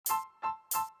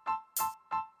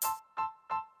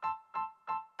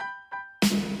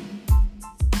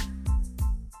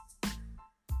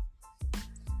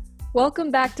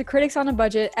Welcome back to Critics on a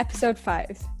Budget, episode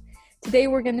 5. Today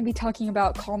we're going to be talking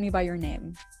about Call Me By Your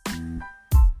Name.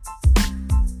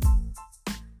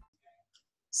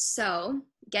 So,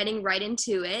 getting right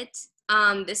into it,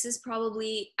 this is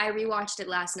probably, I rewatched it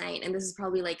last night, and this is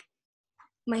probably like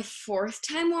my 4th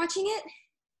time watching it.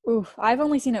 Oof, I've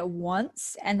only seen it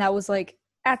once, and that was like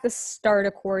at the start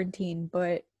of quarantine,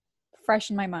 but fresh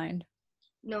in my mind.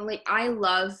 No, like, I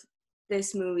love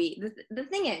this movie. The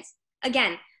thing is,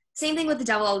 again, same thing with The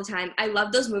Devil All the Time. I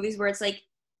love those movies where it's like,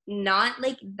 not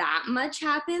like that much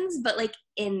happens, but like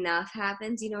enough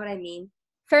happens, you know what I mean?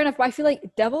 Fair enough, but I feel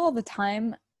like Devil All the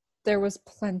Time, there was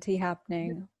plenty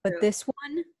happening, but this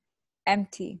one,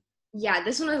 empty. Yeah,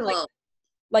 this one was a little...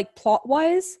 Like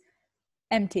plot-wise,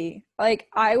 empty. Like,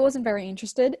 I wasn't very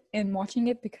interested in watching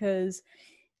it because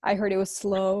I heard it was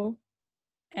slow,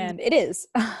 and it is.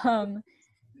 And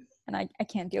I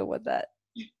can't deal with that.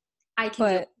 I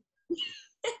can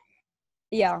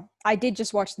yeah, I did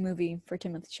just watch the movie for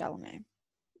Timothée Chalamet.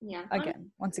 Yeah.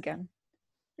 Once again.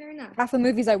 Fair enough. Half the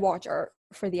movies I watch are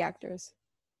for the actors.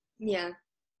 Yeah.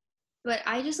 But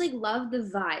I just, like, love the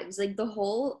vibes. Like, the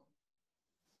whole,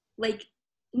 like,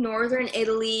 northern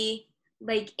Italy,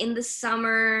 like, in the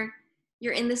summer,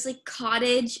 you're in this, like,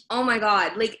 cottage. Oh, my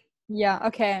God. Like... Yeah,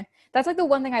 okay. That's, like, the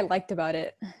one thing I liked about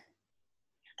it.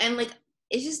 And, like,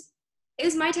 it's just... It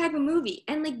was my type of movie.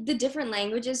 And, like, the different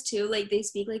languages, too. Like, they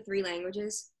speak, like, 3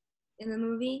 languages in the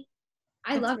movie.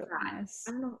 I love really that. Nice.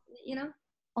 I don't know, you know?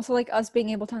 Also, like, us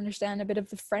being able to understand a bit of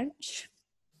the French.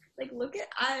 Like, look at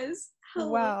us.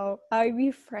 Wow. I be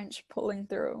French pulling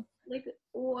through. Like,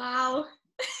 wow.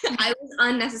 I was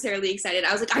unnecessarily excited.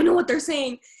 I was like, I know what they're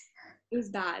saying. It was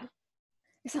bad.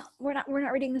 It's not, we're not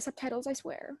reading the subtitles, I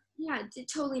swear. Yeah,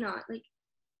 totally not. Like,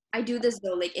 I do this,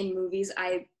 though, like, in movies,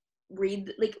 I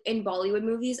read, like, in Bollywood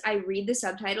movies, I read the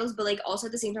subtitles, but, like, also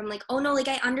at the same time, I'm like, oh, no, like,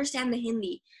 I understand the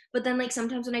Hindi. But then, like,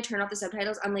 sometimes when I turn off the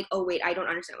subtitles, I'm like, oh, wait, I don't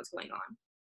understand what's going on.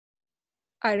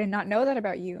 I did not know that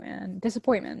about you, and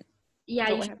disappointment.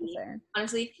 Yeah, you should be,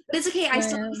 honestly. But it's okay, I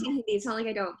still understand Hindi. It's not like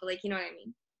I don't, but, like, you know what I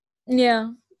mean?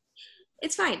 Yeah.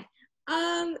 It's fine.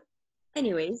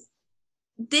 Anyways,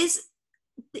 the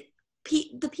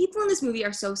people in this movie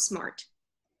are so smart.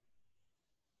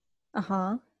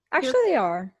 Uh-huh. Actually, they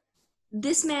are.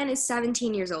 This man is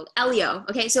 17 years old. Elio.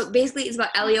 Okay, so basically it's about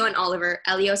Elio and Oliver.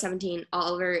 Elio 17.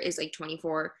 Oliver is like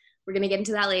 24. We're gonna get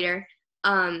into that later.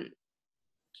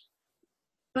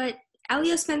 But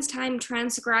Elio spends time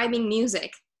transcribing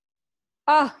music.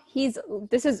 He's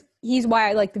why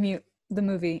I like the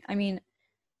movie. I mean,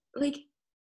 like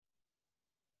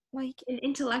an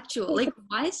intellectual. Like,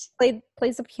 what?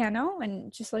 Plays the piano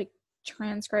and just like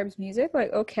transcribes music.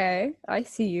 Like, okay, I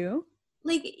see you.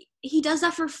 Like, he does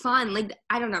that for fun. Like,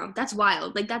 I don't know. That's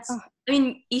wild. Like, that's... I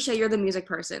mean, Isha, you're the music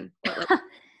person. But, like...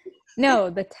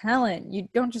 No, the talent. You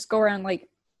don't just go around, like,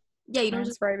 you don't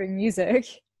transcribing music.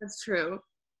 That's true.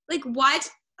 Like, what?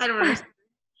 I don't understand.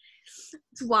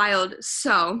 It's wild.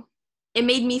 So, it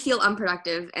made me feel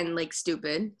unproductive and, like,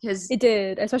 stupid. It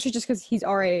did, especially just because he's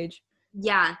our age.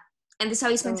 Yeah. And this is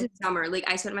how he spends his summer. Like,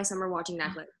 I spent my summer watching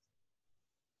Netflix.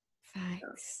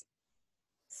 Facts.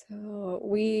 So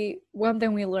one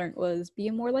thing we learned was be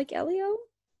more like Elio.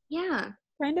 Yeah.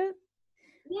 Kind of.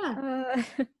 Yeah.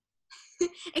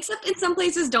 Except in some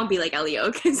places, don't be like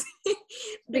Elio because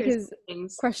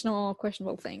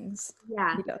questionable things.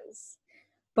 Yeah. He does.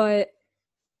 But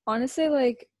honestly,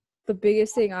 like, the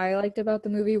biggest thing I liked about the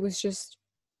movie was just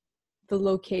the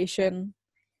location,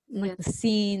 like the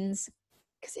scenes,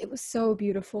 because it was so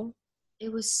beautiful.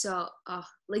 It was so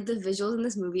like, the visuals in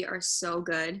this movie are so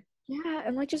good. Yeah,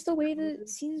 and like just the way the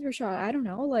scenes were shot. I don't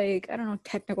know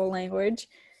technical language.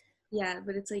 Yeah,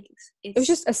 but it's like it was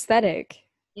just aesthetic.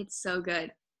 It's so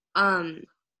good.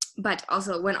 But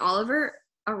also when Oliver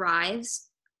arrives,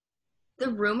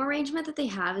 the room arrangement that they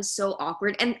have is so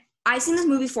awkward. And I've seen this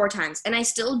movie 4 times, and I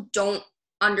still don't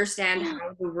understand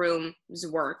how the rooms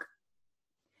work.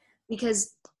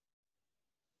 Because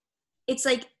it's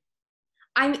like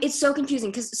it's so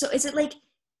confusing. So is it like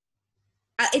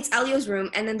it's Elio's room,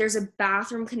 and then there's a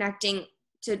bathroom connecting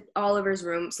to Oliver's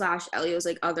room / Elio's,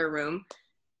 like, other room.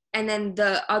 And then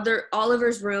the other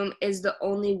Oliver's room is the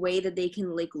only way that they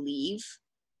can, like, leave.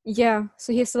 Yeah,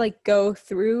 so he has to, like, go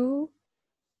through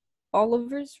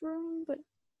Oliver's room, but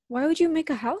why would you make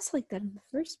a house like that in the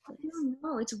first place? I don't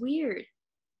know, it's weird.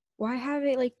 Why have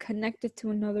it, like, connected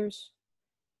to another's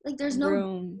like, there's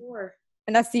room? No door.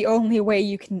 And that's the only way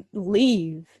you can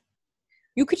leave.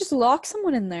 You could just lock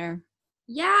someone in there.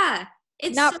 Yeah,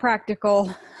 it's not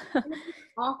practical.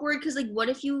 Awkward because, like, what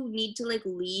if you need to, like,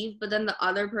 leave, but then the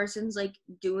other person's, like,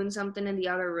 doing something in the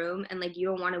other room, and, like, you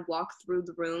don't want to walk through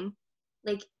the room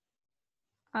Like,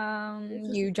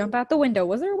 You jump out the window.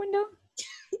 Was there a window?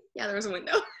 yeah, there was a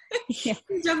window. Yeah.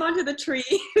 You jump onto the tree.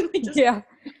 Yeah.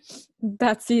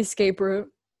 That's the escape route.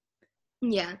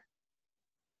 Yeah.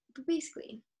 But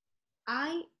basically,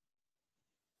 I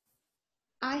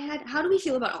how do we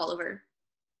feel about Oliver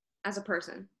as a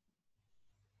person?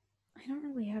 I don't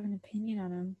really have an opinion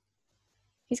on him.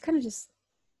 He's kind of just,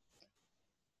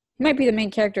 he might be the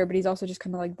main character, but he's also just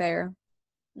kind of like there.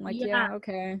 I'm like, Yeah. yeah,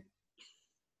 okay.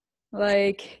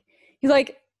 Like, he's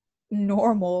like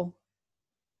normal,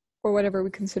 or whatever we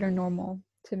consider normal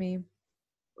to me.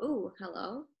 Oh,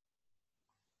 hello.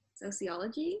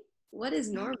 Sociology? What is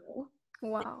normal?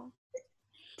 Wow.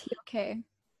 Okay.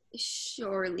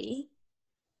 Surely.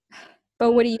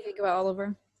 But what do you think about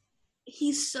Oliver?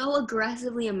 He's so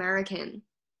aggressively American.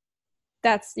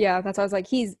 That's why I was like,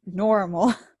 he's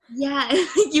normal. Yeah,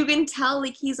 you can tell,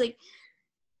 like, he's like,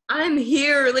 I'm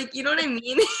here, like, you know what I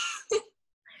mean?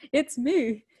 It's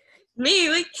me. Me,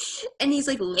 like, and he's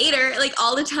like, later, like,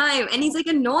 all the time, and he's like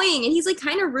annoying, and he's like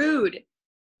kind of rude.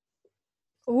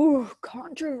 Ooh,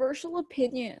 controversial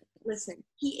opinion. Listen,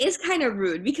 he is kind of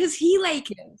rude because he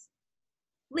Yes.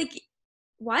 like,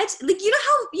 what? Like, you know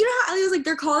how Ali was like,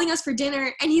 they're calling us for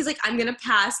dinner, and he's like, I'm gonna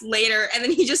pass later, and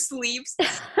then he just sleeps.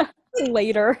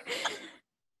 Later.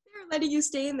 They're letting you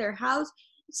stay in their house.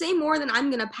 Say more than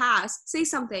I'm gonna pass. Say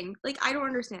something. Like, I don't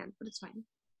understand, but it's fine.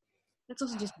 That's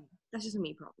also just that's just a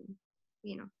me problem,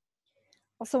 you know.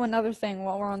 Also, another thing,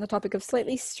 while we're on the topic of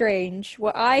slightly strange,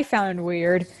 what I found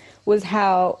weird was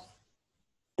how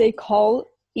they call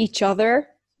each other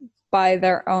by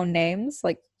their own names,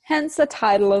 like hence the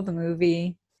title of the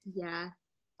movie. Yeah.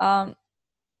 Um,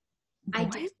 I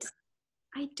what? don't,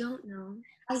 I don't know.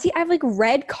 See, I've like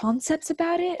read concepts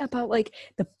about it, about like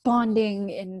the bonding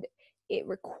and it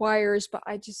requires, but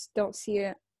I just don't see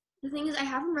it. The thing is, I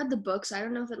haven't read the book, so I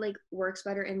don't know if it like works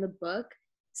better in the book.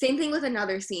 Same thing with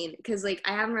another scene, because like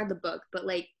I haven't read the book, but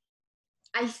like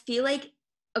I feel like,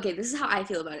 okay, this is how I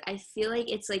feel about it. I feel like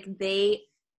it's like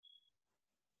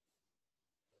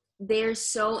they're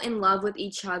so in love with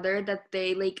each other that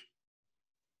they like,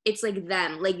 it's like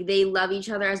them, like they love each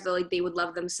other as though like they would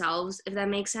love themselves, if that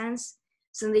makes sense.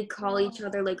 So they call each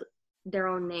other like their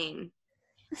own name.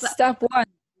 But Step one,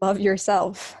 love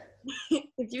yourself.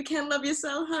 if you can't love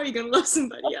yourself, how are you gonna love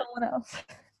somebody else? Someone else.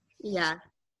 Yeah,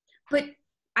 but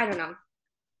I don't know.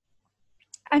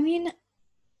 I mean,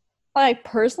 like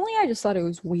personally, I just thought it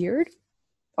was weird.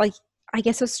 Like, I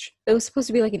guess it was supposed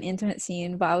to be like an intimate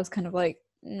scene, but I was kind of like,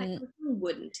 I personally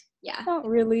wouldn't. Yeah, not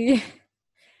really.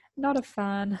 Not a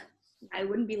fan. I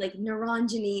wouldn't be like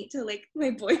neurogeny to like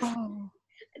my boyfriend. Oh,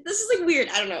 This is like weird.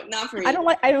 I don't know. Not for me. I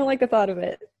don't like the thought of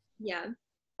it. Yeah.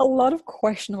 A lot of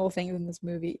questionable things in this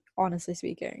movie, honestly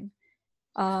speaking.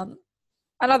 Um,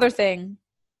 Another thing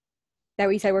that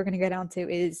we said we're going to get down to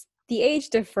is the age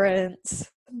difference.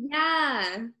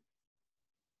 Yeah.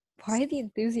 Why the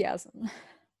enthusiasm?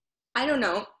 I don't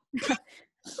know.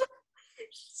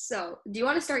 So, do you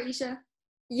want to start, Isha?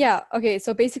 Yeah, okay,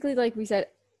 so basically, like we said,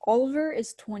 Oliver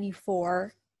is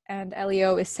 24 and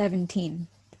Elio is 17.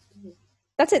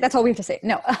 That's it. That's all we have to say.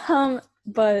 No,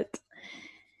 but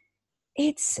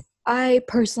I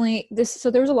personally,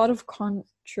 so there was a lot of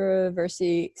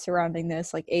controversy surrounding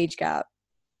this, like age gap,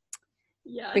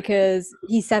 Yeah. because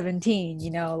he's 17,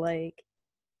 like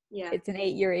Yeah. it's an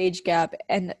 8-year age gap,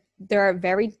 and there are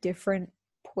very different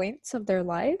points of their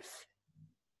life.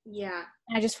 Yeah.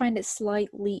 And I just find it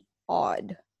slightly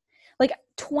odd. Like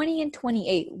 20 and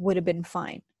 28 would have been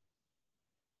fine.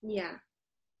 Yeah.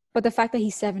 But the fact that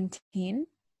he's 17,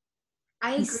 I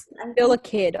agree. he's still a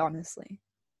kid, honestly.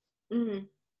 Mhm.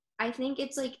 I think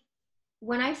it's like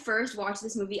when I first watched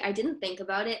this movie, I didn't think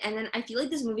about it, and then I feel like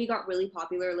this movie got really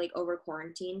popular like over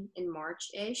quarantine in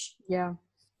March-ish. Yeah.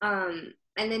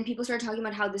 And then people started talking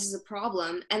about how this is a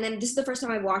problem, and then this is the first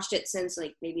time I watched it since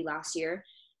like maybe last year.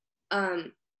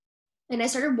 Um, and I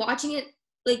started watching it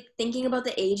like thinking about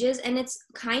the ages, and it's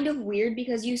kind of weird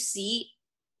because you see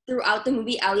throughout the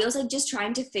movie Elio's like just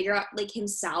trying to figure out like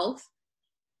himself,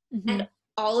 Mm-hmm. and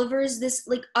Oliver's this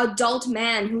like adult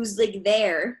man who's like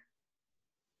there.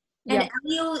 And Yeah.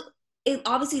 Elio, it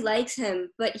obviously likes him,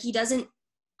 but he doesn't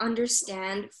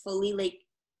understand fully like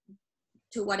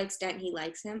to what extent he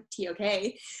likes him.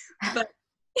 TOK. But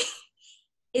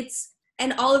it's,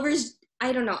 and Oliver's,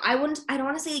 I don't know. I don't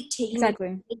want to say like taking Exactly.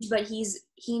 advantage, but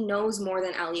he knows more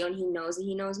than Elio, and he knows that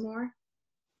he knows more.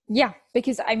 Yeah,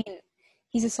 because I mean,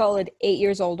 he's a solid 8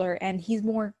 years older, and he's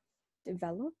more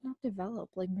not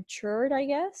developed, like matured, I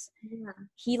guess. Yeah.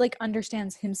 He like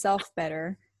understands himself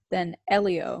better than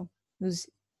Elio, who's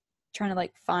trying to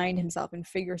like find himself and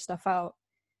figure stuff out.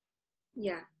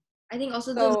 Yeah. I think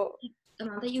also So, the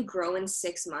amount that you grow in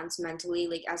 6 months mentally,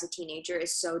 like as a teenager,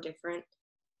 is so different.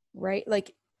 right?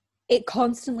 Like it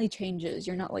constantly changes.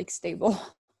 You're not like stable.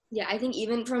 Yeah, I think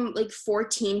even from like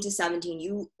 14 to 17,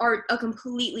 you are a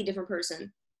completely different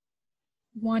person.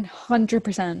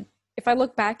 100%. If I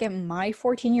look back at my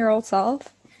 14-year-old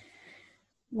self,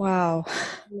 wow,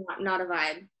 Not a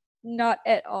vibe. not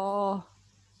at all.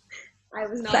 I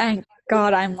was not. Thank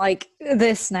God I'm like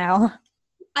this now.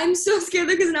 I'm so scared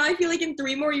though, because now I feel like in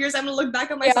 3 more years, I'm gonna look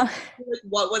back at myself Yeah, and be like,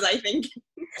 what was I thinking?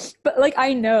 but like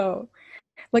I know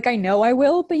I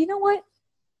will, but you know what?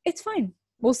 It's fine.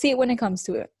 We'll see it when it comes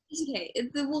to it. It's okay.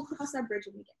 We'll cross that bridge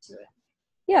when we get to it.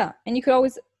 Yeah, and you could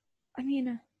always, I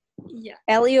mean, Yeah.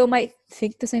 Elio might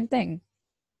think the same thing.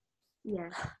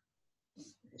 Yeah.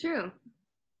 True.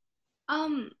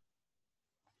 Um,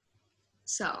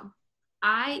 so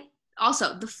I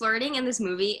also the flirting in this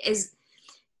movie is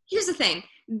here's the thing.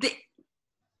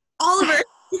 Oliver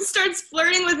starts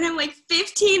flirting with him like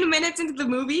 15 minutes into the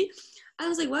movie. I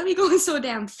was like, why are we going so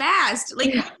damn fast?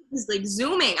 Like Yeah. he's like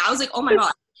zooming. I was like, oh my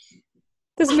god.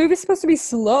 This movie's supposed to be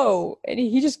slow, and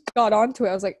he just got onto it.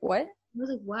 I was like, what? I was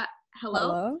like, what?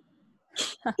 Hello?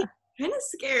 Hello? Kind of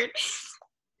scared.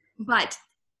 But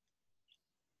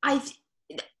I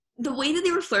the way that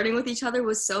they were flirting with each other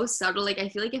was so subtle. Like I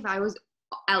feel like if I was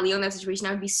Elio in that situation,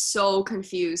 I would be so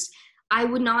confused. I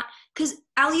would not, because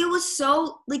Elio was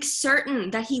so like certain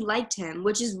that he liked him,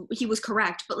 which is he was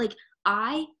correct. But like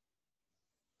I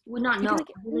would not I'd be know. like,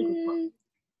 I'd be like,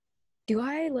 do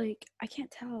I like? I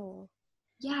can't tell.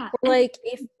 yeah, Or and like,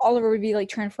 if Oliver would be like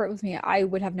trying to flirt with me, I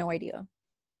would have no idea.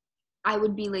 I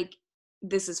would be like,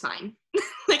 this is fine.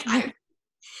 Like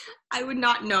I would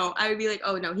not know. I would be like,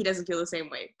 oh no, he doesn't feel the same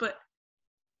way, but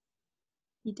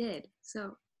he did.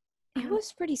 So It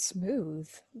was pretty smooth.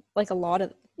 Like a lot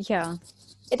of, yeah.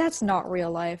 That's not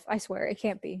real life. I swear, it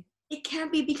can't be. it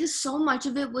can't be because so much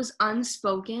of it was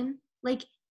unspoken. Like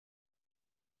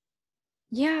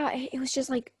Yeah, it was just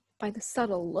like by the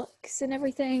subtle looks and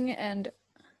everything, and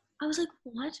I was like,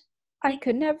 what? I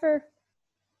could never.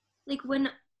 Like when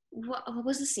what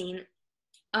was the scene?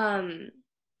 Um,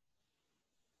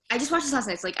 I just watched this last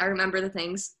night, so like I remember the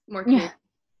things more clearly. Yeah.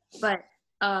 But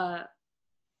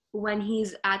when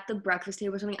he's at the breakfast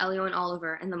table or something, Elio and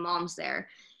Oliver and the mom's there,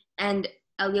 and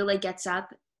Elio like gets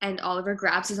up and Oliver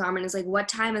grabs his arm and is like, "What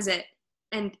time is it?"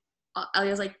 And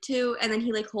Elio's like 2, and then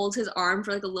he like holds his arm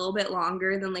for like a little bit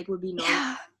longer than like would be normal.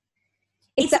 Yeah.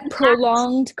 It's It's that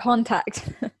prolonged contact.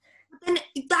 and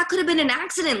that could have been an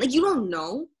accident. Like you don't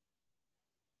know.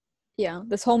 Yeah,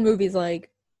 this whole movie's like,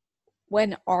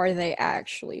 when are they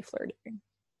actually flirting?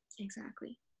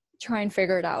 Exactly. Try and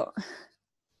figure it out.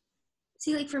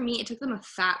 See, like for me, it took them a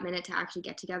fat minute to actually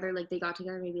get together. Like they got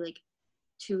together maybe like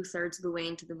 2/3 of the way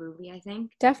into the movie, I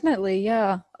think. Definitely,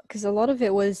 yeah. Because a lot of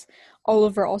it was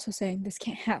Oliver also saying, this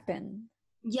can't happen.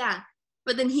 Yeah.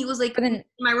 But then he was like But then, in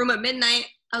my room at midnight.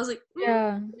 I was like,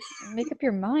 yeah, make up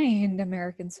your mind,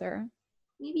 American sir.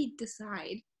 maybe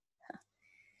decide.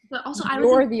 But also, I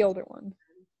You're was the older one.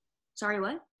 sorry,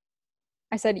 what?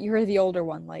 I said, you're the older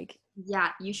one, like,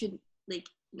 Yeah, you should like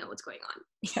know what's going on.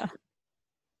 yeah.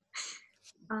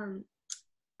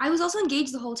 I was also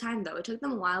engaged the whole time though. It took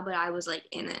them a while, but I was like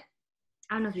in it.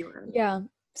 I don't know if you were. Yeah.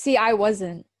 See, I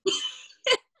wasn't.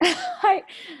 I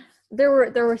there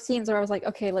were scenes where I was like,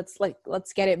 okay, let's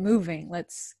get it moving.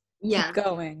 Let's Yeah. keep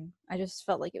going. I just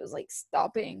felt like it was like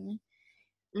stopping.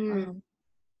 Mm.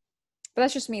 But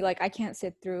that's just me. Like I can't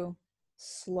sit through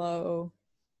slow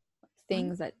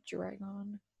things that drag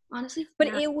on. Honestly, But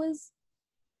yeah. it was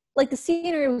like the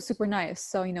scenery was super nice,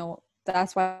 so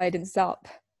that's why I didn't stop.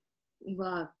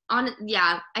 Well,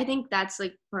 yeah, I think that's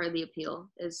like part of the appeal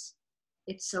is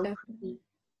it's so Definitely. pretty.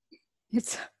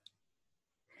 It's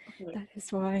Okay. that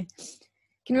is why.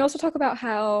 Can we also talk about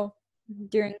how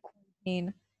during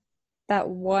quarantine, that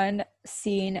one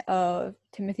scene of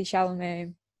Timothy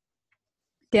Chalamet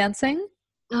dancing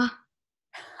Ugh,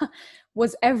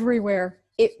 was everywhere.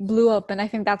 It blew up, and I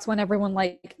think that's when everyone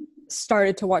like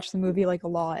started to watch the movie like a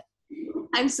lot.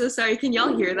 I'm so sorry. Can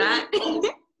y'all hear that?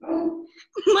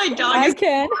 My dog I is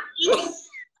can.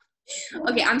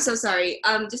 okay, I'm so sorry.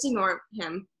 Just ignore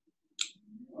him.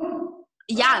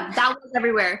 Yeah, that was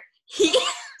everywhere. He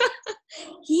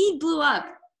he blew up.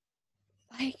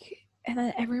 Like, and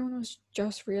then everyone was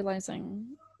just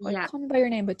realizing, like, Yeah. Call Me by Your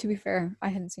Name. But to be fair, I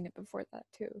hadn't seen it before that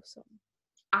too. So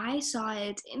I saw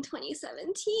it in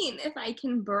 2017, if I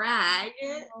can brag.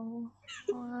 oh,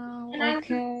 wow, And I was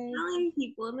okay. telling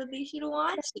people that they should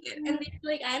watch it. And they're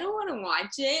like, I don't want to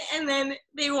watch it. And then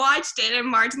they watched it in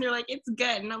March and they're like, it's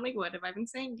good. And I'm like, what have I been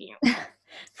saying to you?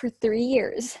 For 3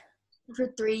 years. For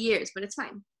 3 years, but it's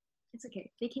fine. It's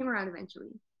okay. They came around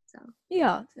eventually. So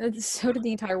Yeah, so did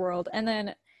the entire world. And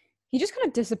then he just kind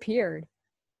of disappeared.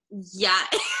 yeah.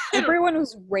 Everyone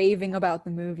was raving about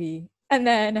the movie. And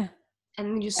then, And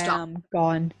then you stop.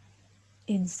 gone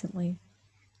instantly.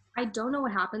 I don't know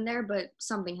what happened there, but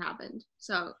something happened.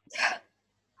 So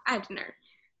I don't know.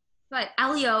 But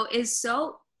Elio is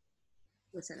so.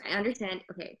 Listen, I understand.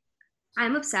 Okay,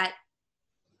 I'm upset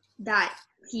that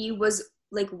he was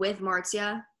like with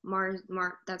Marcia.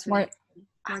 That's her name.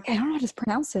 I don't know how to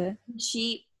pronounce it.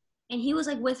 And he was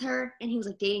like with her, and he was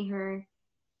like dating her, and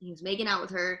he was making out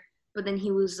with her, but then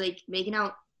he was like making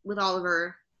out with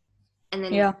Oliver, and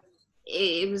then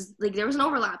it was like there was an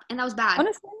overlap, and that was bad.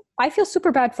 Honestly, I feel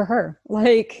super bad for her.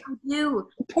 Like, the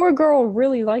poor girl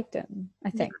really liked him, I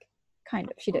think. Kind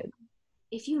of, she did.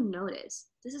 If you notice,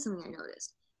 this is something I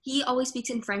noticed. He always speaks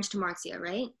in French to Marcia,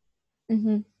 right?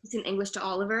 Mm-hmm. He's in English to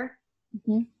Oliver.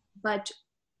 Mm-hmm. But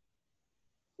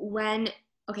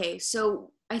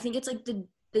so I think it's like the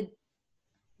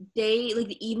day, like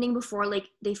the evening before, like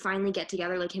they finally get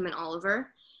together, like him and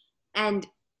Oliver, and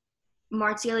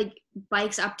Marcia like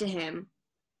bikes up to him,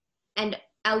 and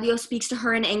Elio speaks to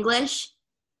her in English.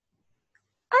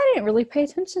 I didn't really pay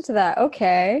attention to that.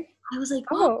 Okay. I was like,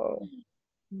 oh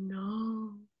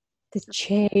no, the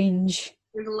change.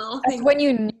 there's a little That's thing. when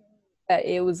you knew that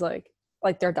it was like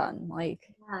they're done. Like,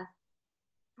 yeah.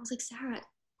 I was like, Sarah,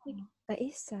 like, that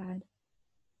is sad.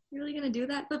 You're really gonna do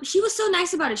that? But she was so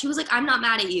nice about it. She was like, I'm not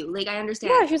mad at you. Like, I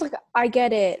understand. Yeah, she's like, I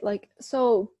get it. Like,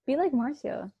 so be like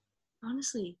Marcia.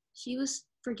 Honestly, she was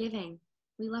forgiving.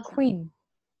 We love her. Queen.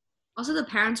 Also, the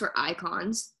parents were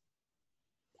icons.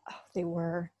 Oh, they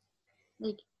were.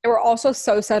 Like, they were also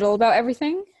so settled about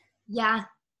everything. Yeah.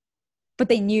 But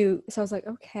they knew. So I was like,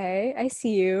 okay, I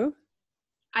see you.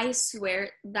 I swear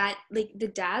that, like, the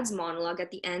dad's monologue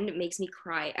at the end makes me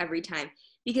cry every time.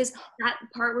 Because that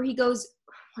part where he goes,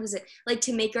 what is it? Like,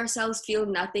 to make ourselves feel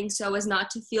nothing so as not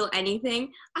to feel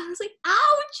anything. I was like,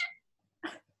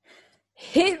 ouch!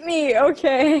 Hit me,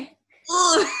 okay.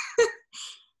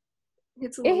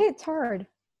 It hits hard.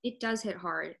 It does hit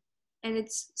hard. And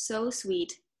it's so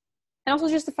sweet. And also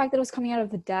just the fact that it was coming out of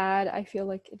the dad, I feel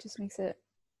like it just makes it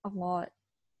a lot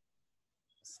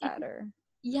sadder.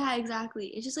 Yeah, exactly.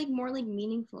 It's just like more like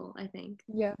meaningful, I think.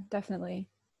 Yeah, definitely.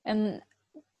 And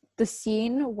the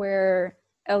scene where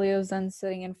Elio's then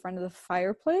sitting in front of the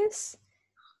fireplace,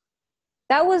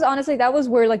 that was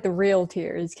where like the real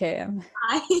tears came.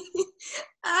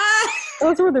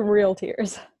 Those were the real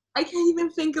tears. I can't even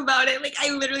think about it. Like, I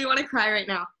literally want to cry right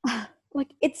now. Like,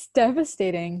 it's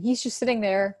devastating. He's just sitting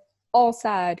there all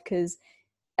sad because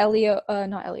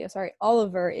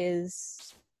Oliver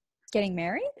is getting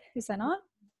married. Is that not?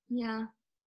 Yeah.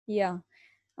 Yeah.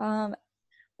 Oh,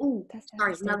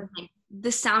 sorry, another thing. The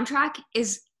soundtrack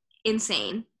is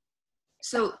insane.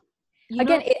 So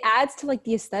again, it adds to like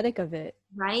the aesthetic of it.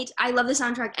 Right? I love the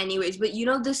soundtrack anyways, but you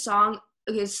know the song,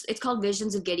 it's called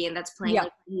Visions of Gideon, that's playing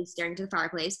like he's staring to the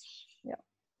fireplace. Yeah.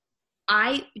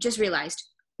 I just realized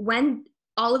when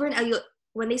Oliver and Elliot,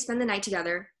 when they spend the night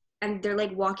together and they're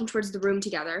like walking towards the room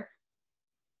together,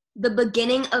 the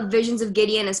beginning of Visions of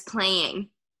Gideon is playing.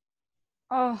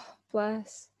 Oh,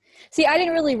 bless. See, I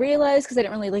didn't really realize because I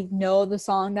didn't really like know the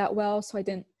song that well, so I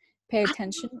didn't pay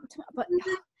attention to it. But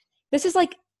this is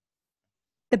like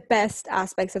the best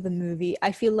aspects of the movie.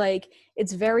 I feel like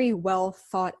it's very well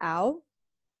thought out.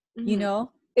 Mm-hmm. You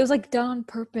know, it was like done on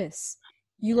purpose.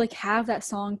 You like have that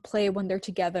song play when they're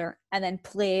together and then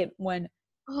play it when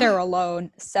they're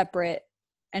alone, separate,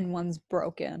 and one's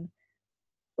broken.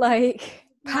 Like,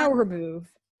 power move.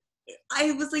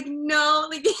 I was like, no,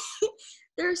 like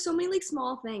there are so many like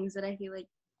small things that I feel like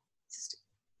just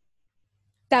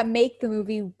that make the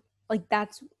movie, like,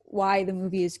 that's why the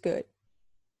movie is good.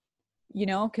 You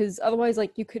know, because otherwise,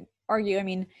 like, you could argue, I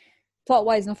mean,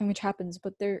 plot-wise, nothing much happens,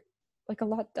 but there, like, a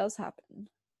lot does happen.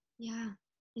 Yeah,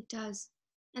 it does.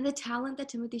 And the talent that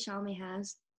Timothée Chalamet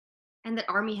has and that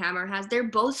Armie Hammer has, they're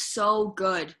both so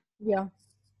good. Yeah.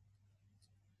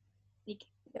 Like,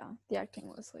 yeah, the acting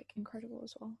was, like, incredible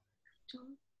as well.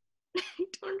 I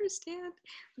don't understand.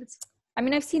 I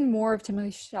mean, I've seen more of Timothée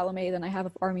Chalamet than I have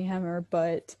of Armie Hammer,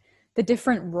 but the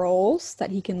different roles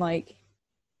that he can, like,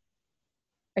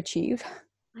 achieve.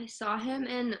 I saw him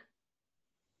in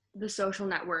The Social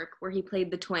Network where he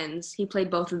played the twins. He played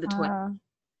both of the twins.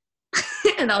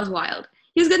 And that was wild.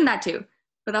 He was good in that too,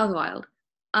 but that was wild.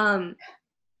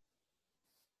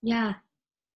 Yeah.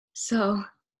 So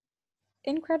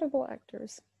incredible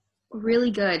actors. Really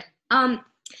good.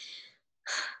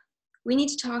 We need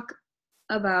to talk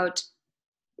about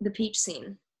the peach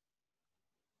scene.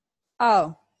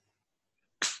 Oh.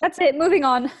 That's it. Moving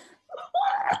on.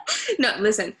 No,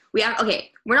 listen. We're not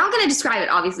going to describe it,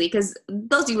 obviously, because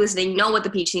those of you listening know what the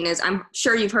peach scene is. I'm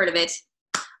sure you've heard of it.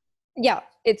 Yeah,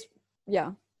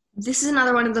 yeah. This is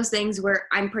another one of those things where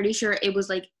I'm pretty sure it was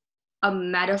like a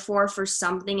metaphor for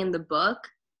something in the book,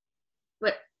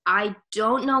 but I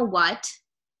don't know what.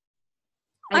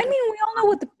 I mean, we all know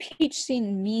what the peach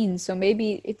scene means, so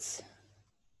maybe it's...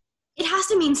 It has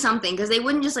to mean something, because they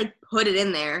wouldn't just like put it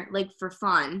in there like for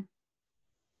fun.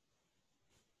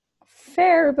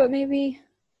 fair, but maybe,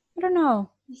 I don't know.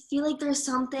 I feel like there's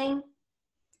something.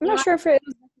 I'm not sure if it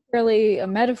was necessarily a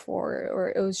metaphor or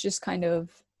it was just kind of...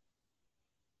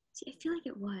 See, I feel like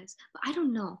it was, but I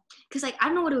don't know. Because like I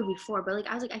don't know what it would be for, but like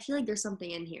I was like, I feel like there's something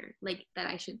in here like that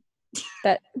I should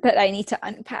that I need to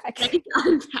unpack.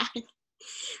 unpack.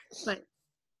 But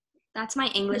that's my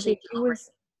English. It was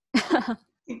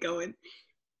Keep going.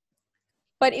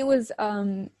 but it was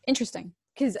interesting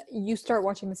because you start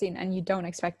watching the scene and you don't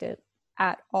expect it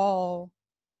at all.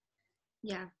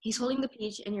 Yeah, he's holding the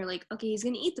peach, and you're like, okay, he's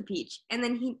gonna eat the peach, and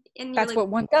then That's like, what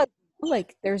one does.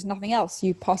 Like, there's nothing else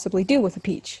you possibly do with a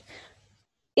peach.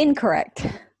 Incorrect.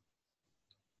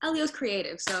 Elio's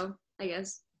creative, so I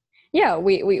guess. Yeah,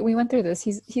 we went through this.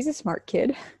 He's a smart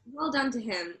kid. Well done to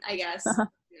him, I guess.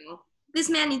 You know, this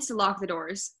man needs to lock the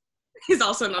doors. He's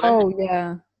also another. Oh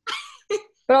yeah.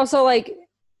 But also, like,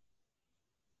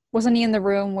 wasn't he in the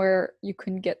room where you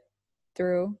couldn't get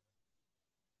through?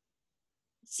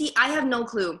 See, I have no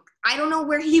clue. I don't know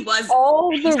where he was. All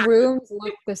the rooms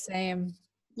look the same.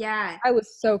 Yeah. I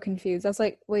was so confused. I was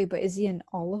like, wait, but is he in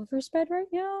Oliver's bed right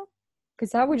now?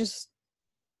 Because that would just...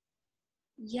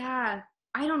 Yeah.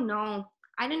 I don't know.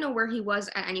 I didn't know where he was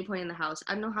at any point in the house.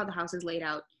 I don't know how the house is laid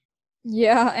out.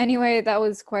 Yeah, anyway, that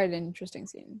was quite an interesting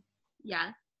scene.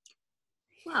 Yeah.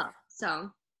 Well,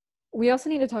 so. We also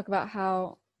need to talk about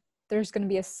how there's going to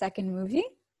be a second movie.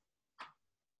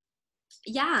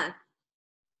 Yeah.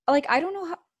 Like, I don't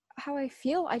know how I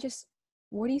feel.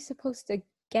 What are you supposed to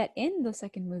get in the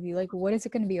second movie? Like, what is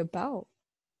it going to be about?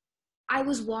 I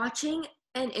was watching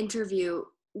an interview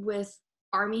with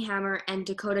Armie Hammer and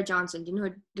Dakota Johnson. Do you know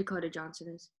who Dakota Johnson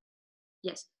is?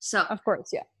 Yes. So. Of course,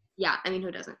 yeah. Yeah, I mean,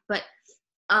 who doesn't? But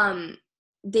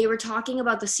they were talking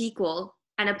about the sequel,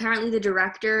 and apparently the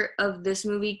director of this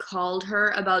movie called her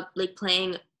about like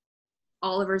playing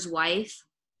Oliver's wife.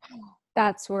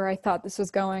 That's where I thought this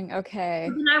was going. Okay.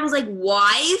 And I was like,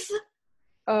 wife?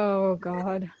 Oh,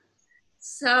 God.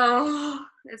 So,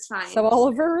 it's fine. So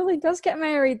Oliver really does get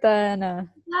married then.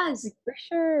 Yes. Like, for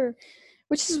sure.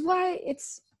 Which is why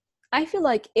I feel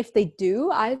like if they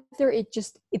do, either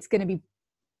it's going to be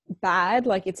bad,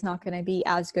 like it's not going to be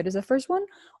as good as the first one,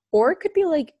 or it could be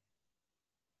like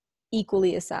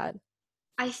equally as sad.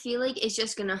 I feel like it's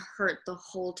just going to hurt the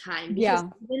whole time. Because Yeah.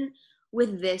 even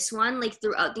with this one, like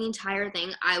throughout the entire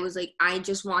thing, I was like, I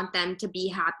just want them to be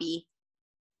happy.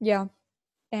 Yeah.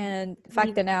 And the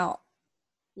fact that now,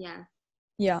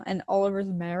 yeah, and Oliver's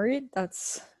married,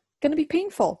 that's gonna be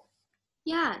painful.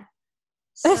 Yeah.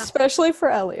 So, especially for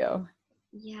Elio.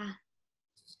 Yeah.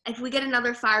 If we get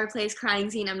another fireplace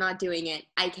crying scene, I'm not doing it.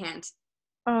 I can't.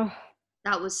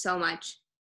 That was so much.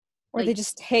 Or they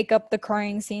just take up the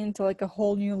crying scene to like a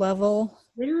whole new level.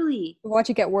 Literally. Watch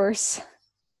it get worse.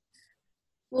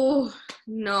 Oh,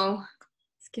 no.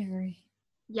 Scary.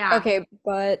 Yeah. Okay,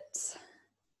 but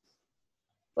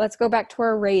let's go back to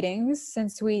our ratings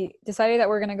since we decided that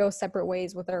we're going to go separate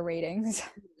ways with our ratings.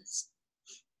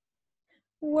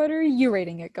 What are you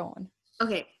rating it going?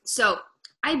 Okay, so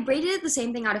I rated it the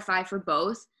same thing out of 5 for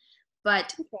both,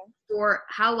 but for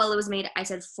how well it was made, I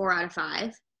said 4 out of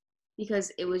 5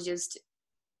 because it was just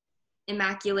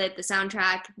immaculate. The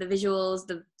soundtrack, the visuals,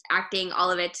 the acting, all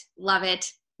of it. Love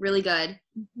it. Really good.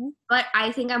 Mm-hmm. But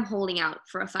I think I'm holding out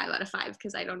for a 5 out of 5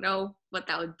 because I don't know what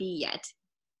that would be yet.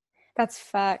 That's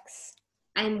facts.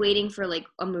 I'm waiting for like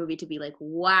a movie to be like,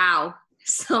 wow.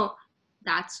 So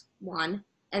that's one.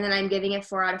 And then I'm giving it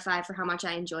 4 out of 5 for how much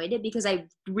I enjoyed it because I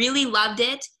really loved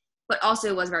it, but also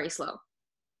it was very slow.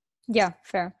 Yeah,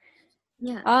 fair.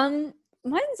 Yeah.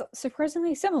 Mine's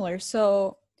surprisingly similar.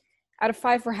 So out of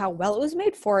 5 for how well it was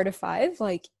made, 4 out of 5.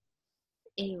 Like,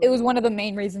 it was one of the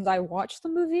main reasons I watched the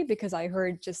movie because I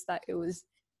heard just that it was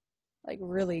like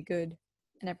really good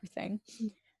and everything.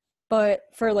 But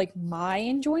for like my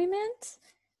enjoyment,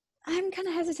 I'm kind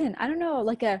of hesitant. I don't know,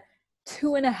 like a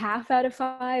 2.5 out of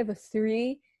 5, a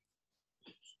 3,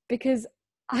 because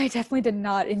I definitely did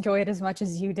not enjoy it as much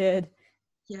as you did.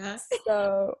 Yeah.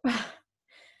 So I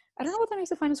don't know what that makes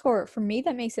the final score. For me,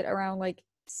 that makes it around like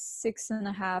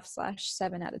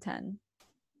 6.5/7 out of 10.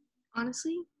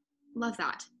 Honestly, love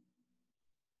that.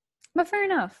 But fair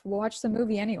enough. We'll watch the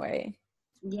movie anyway.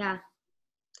 Yeah.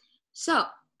 So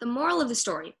the moral of the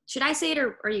story. Should I say it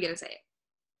or are you going to say it?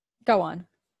 Go on.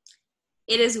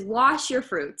 It is wash your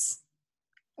fruits.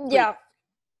 Please. Yeah.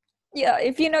 Yeah,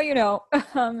 if you know, you know.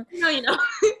 You know.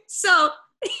 So,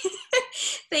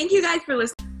 thank you guys for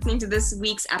listening to this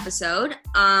week's episode.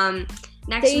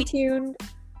 Stay tuned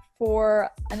for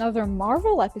another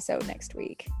Marvel episode next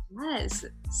week. Yes.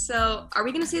 So, are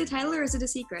we going to say the title or is it a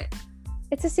secret?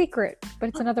 It's a secret, but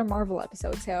it's another Marvel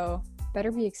episode, so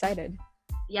better be excited.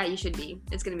 Yeah, you should be.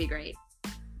 It's going to be great.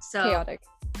 So, chaotic.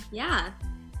 Yeah.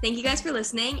 Thank you guys for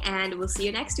listening, and we'll see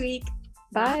you next week.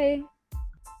 Bye.